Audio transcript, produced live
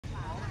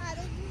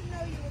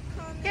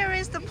Here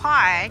is the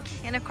park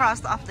and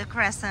across of the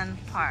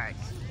Crescent Park.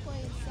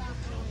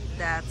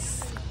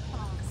 That's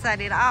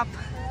set it up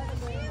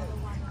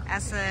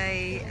as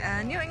a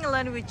New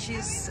England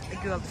Witches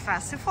Guild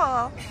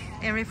Festival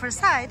in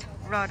Riverside,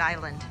 Rhode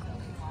Island.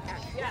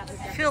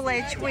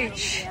 Village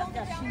Witch.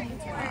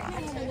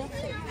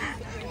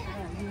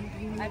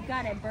 I've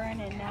got it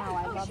burning now.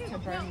 I love to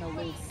burn the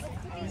Looff.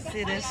 You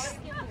see this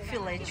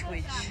Village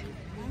Witch.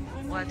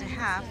 What they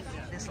have,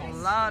 there's a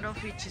lot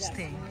of witches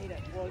thing.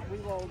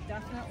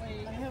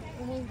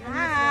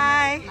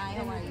 Hi.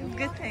 How are you?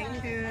 Good,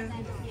 thank you.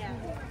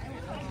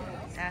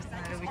 That's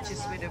another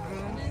witches with a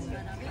broom.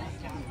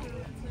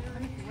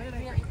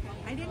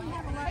 I didn't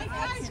have a lot of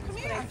options.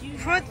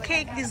 Fruit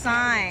cake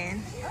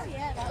design.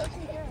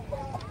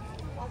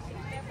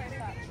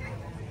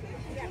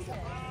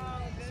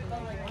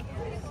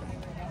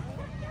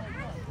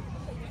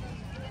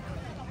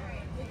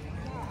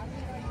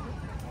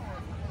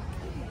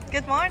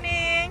 Good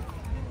morning.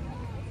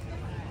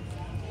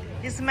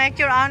 Is make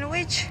your own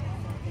witch?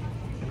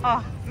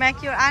 Oh,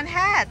 make your own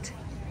hat.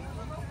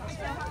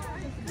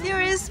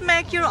 Here is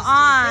make your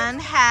own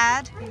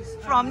hat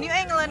from New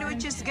England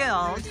Witches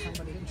Guild.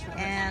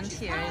 And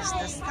here is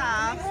the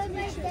stuff.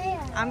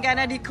 I'm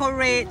gonna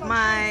decorate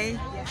my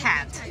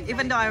hat,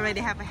 even though I already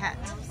have a hat.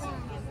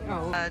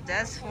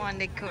 That's one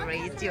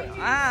decorate your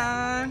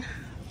own.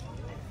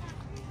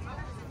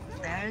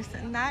 There's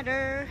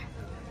another.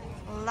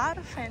 A lot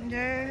of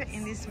vendor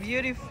in this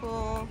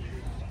beautiful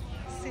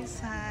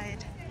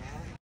seaside.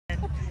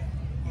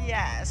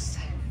 Yes.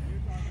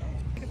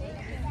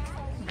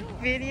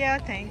 Video,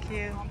 thank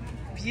you.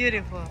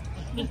 Beautiful.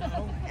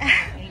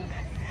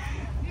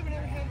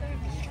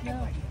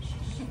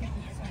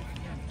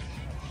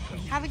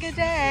 Have a good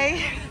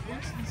day.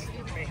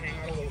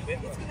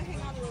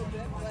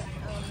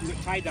 You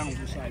tie down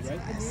the side,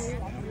 right? Yes.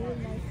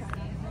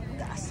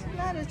 That's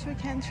another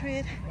trick and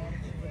treat.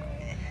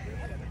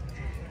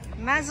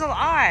 Mazel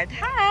art.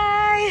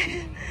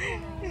 Hi.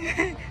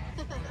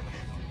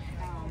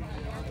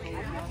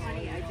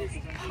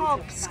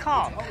 Pop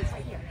Scop.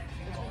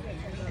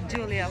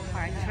 Julia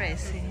Park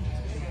Tracy.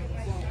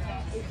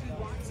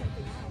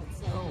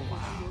 Oh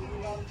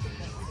wow.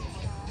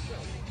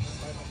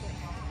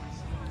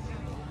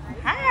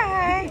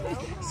 Hi.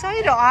 So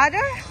you the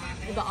order?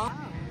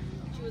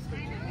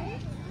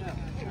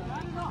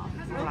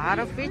 A lot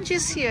of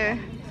witches here.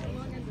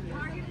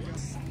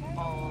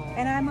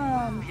 And I'm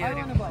a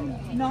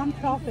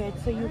non-profit,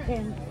 so you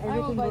can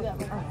everything.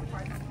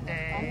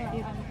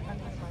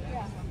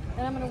 And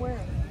I'm gonna wear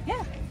it.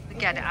 Yeah.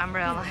 Look at the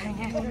umbrella.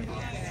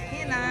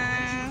 You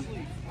know.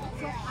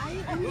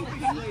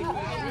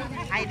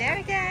 Hi there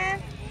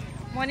again.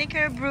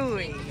 Monica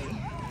Brewery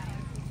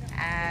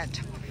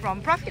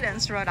from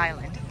Providence, Rhode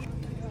Island.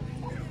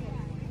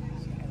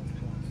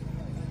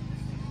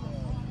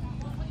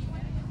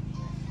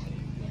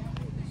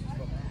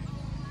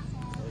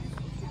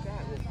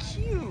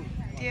 Cute.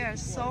 They are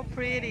so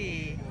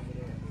pretty.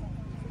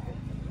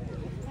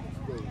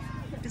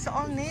 It's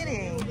all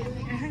knitting.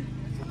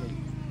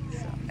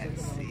 So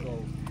let's see.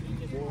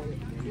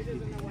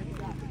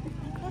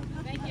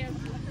 Thank you.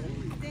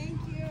 Thank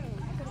you.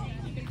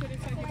 You can put it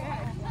in your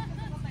bag.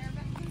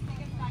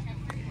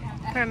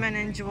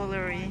 Permanent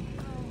jewelry.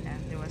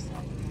 And there was.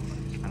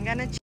 I'm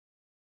gonna.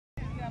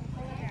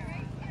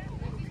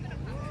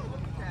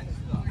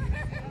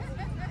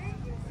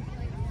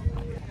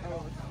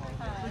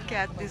 Look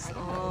at this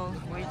old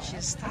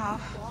witchy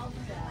stuff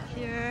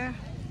here.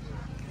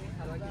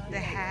 The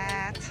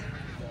hat.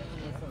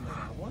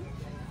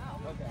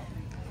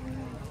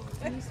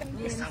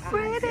 It's so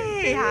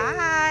pretty.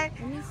 Hi.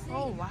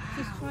 Oh wow.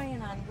 She's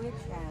trying on witch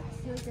hats.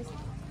 She'll just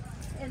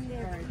and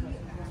they're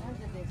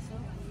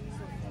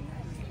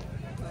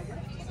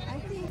I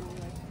think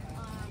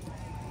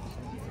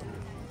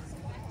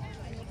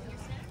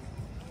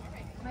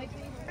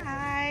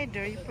Hi,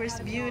 the Reaper's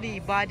Beauty,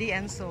 Body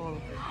and Soul.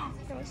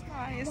 That was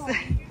nice.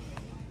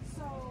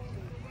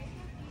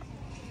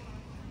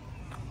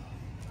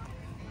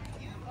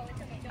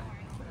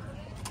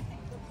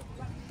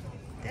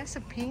 There's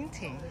a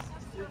painting.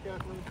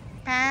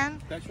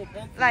 Pen?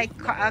 Like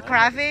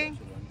carving?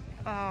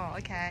 Oh,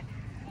 okay.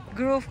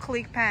 Groove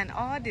click pen.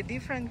 Oh, the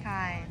different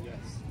kind.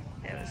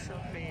 That was so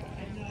pretty.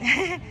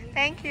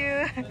 Thank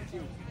you.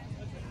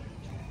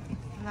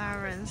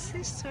 Lauren's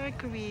sister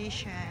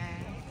creation.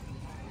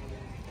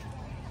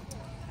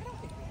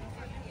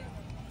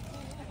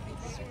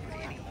 It's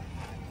pretty.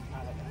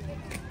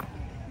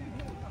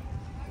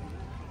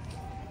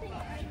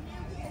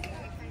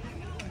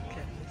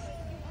 Okay.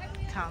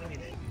 Tell me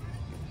that.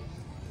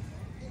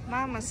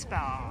 Mama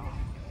spell.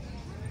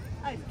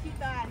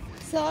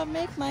 So I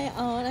make my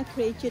own, I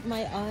created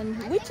my own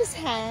witch's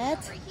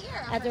hat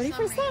at the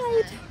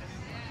Riverside.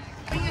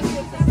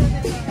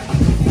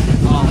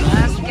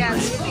 Let's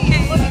get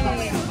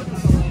started.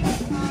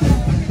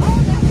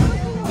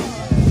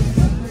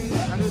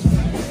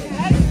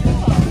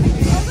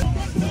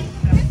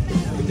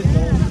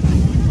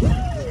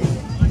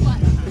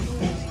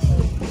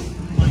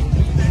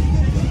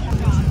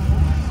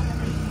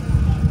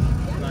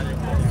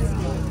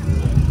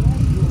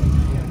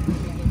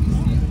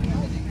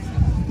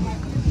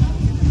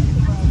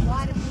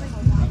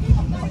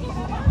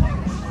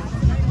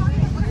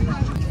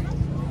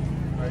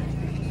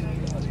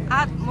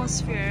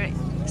 Atmosphere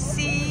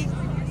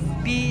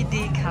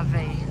CBD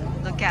Cafe.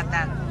 Look at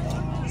that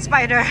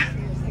spider.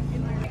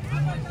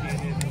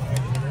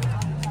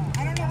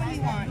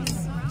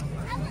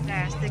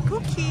 There's the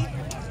cookie.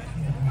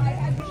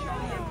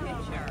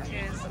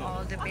 Here's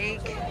all the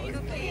baked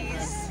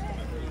cookies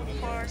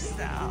for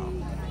sale.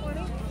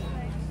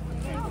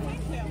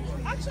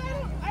 Actually,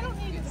 I don't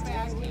need it to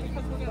ask me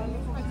because we're going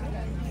to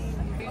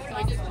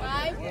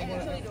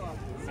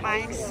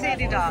Buying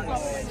city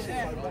dogs.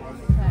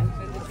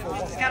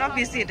 It's kind of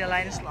busy, the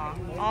line is long.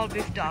 All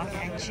beef dog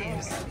and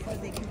chips.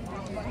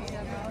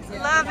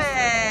 Love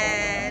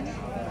it!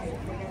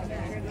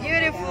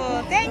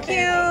 Beautiful, thank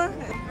you!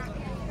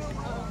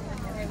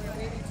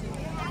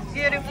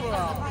 Beautiful.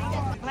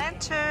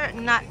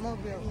 Lantern Nut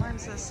Mobile. I'm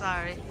so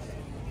sorry.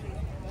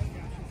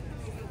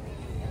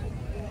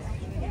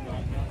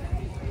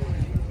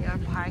 You're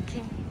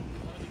parking.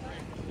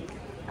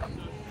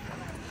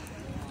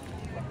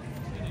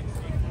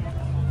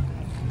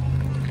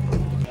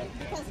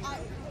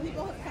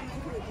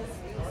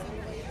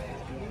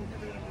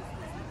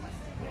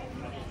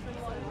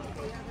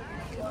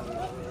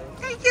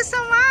 Thank you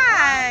so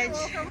much.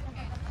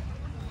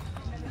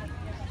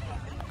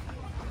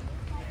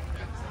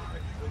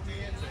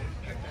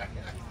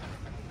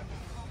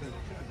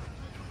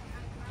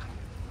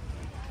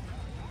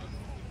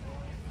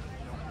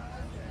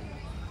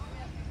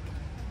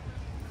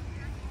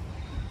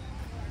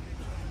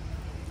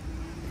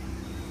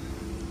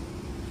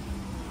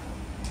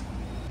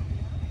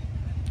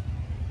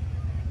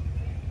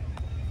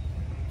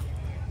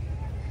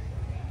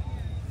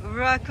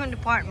 Raccoon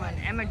Department,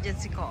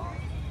 emergency call.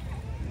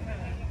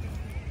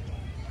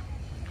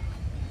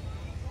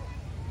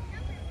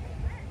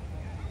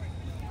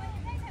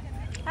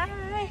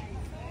 Hi.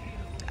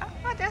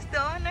 Oh, that's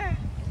the owner.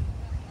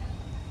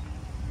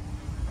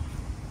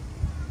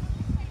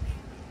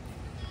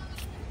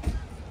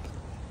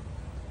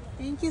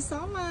 Thank you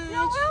so much.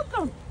 You're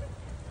welcome.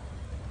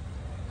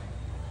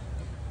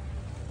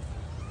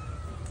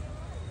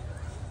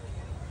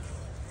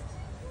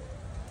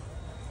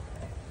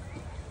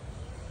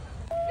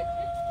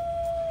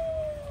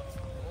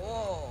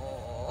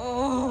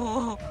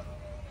 Oh.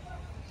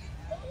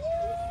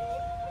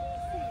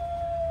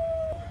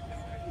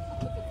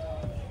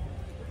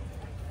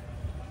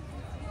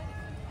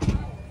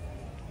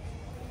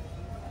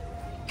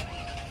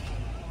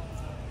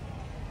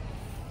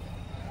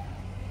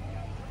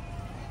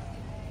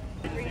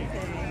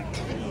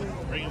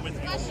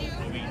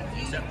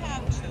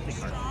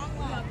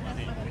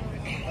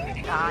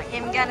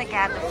 I'm gonna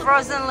get the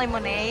frozen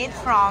lemonade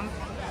from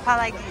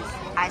Palagi's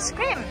Ice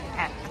Cream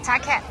at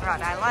Pawtucket,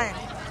 Rhode Island.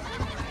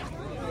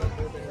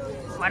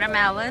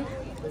 Watermelon,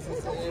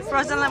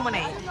 frozen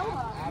lemonade.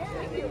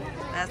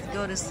 Let's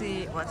go to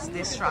see what's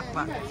this truck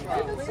bar. Do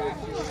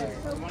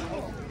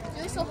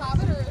they still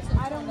have it, or is it?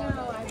 I don't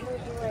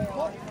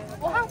know.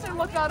 We'll have to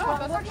look that up.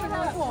 That's actually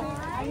really cool.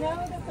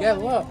 Yeah,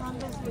 look.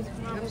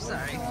 I'm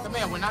sorry. Come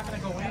here, we're not gonna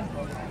go in.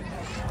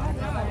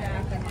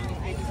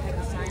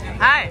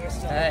 Hi.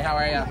 Hey, how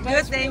are you?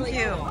 Good, thank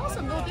you.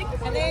 Awesome. No, thank you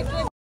for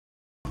that.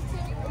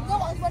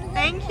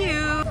 Thank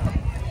you.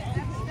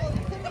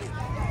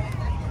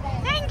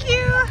 Thank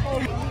you.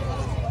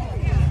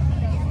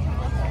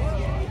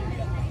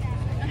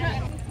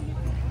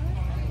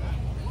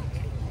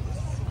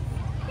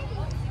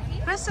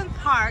 Crescent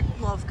Park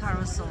Looff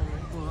Carousel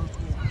built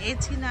in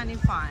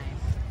 1895.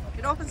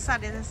 It opens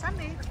Saturday and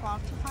Sunday,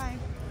 12 to 5.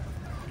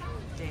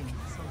 Dang,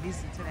 so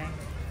busy today.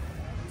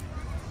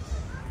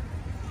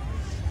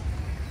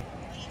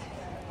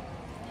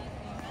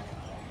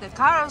 The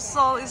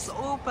carousel is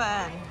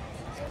open.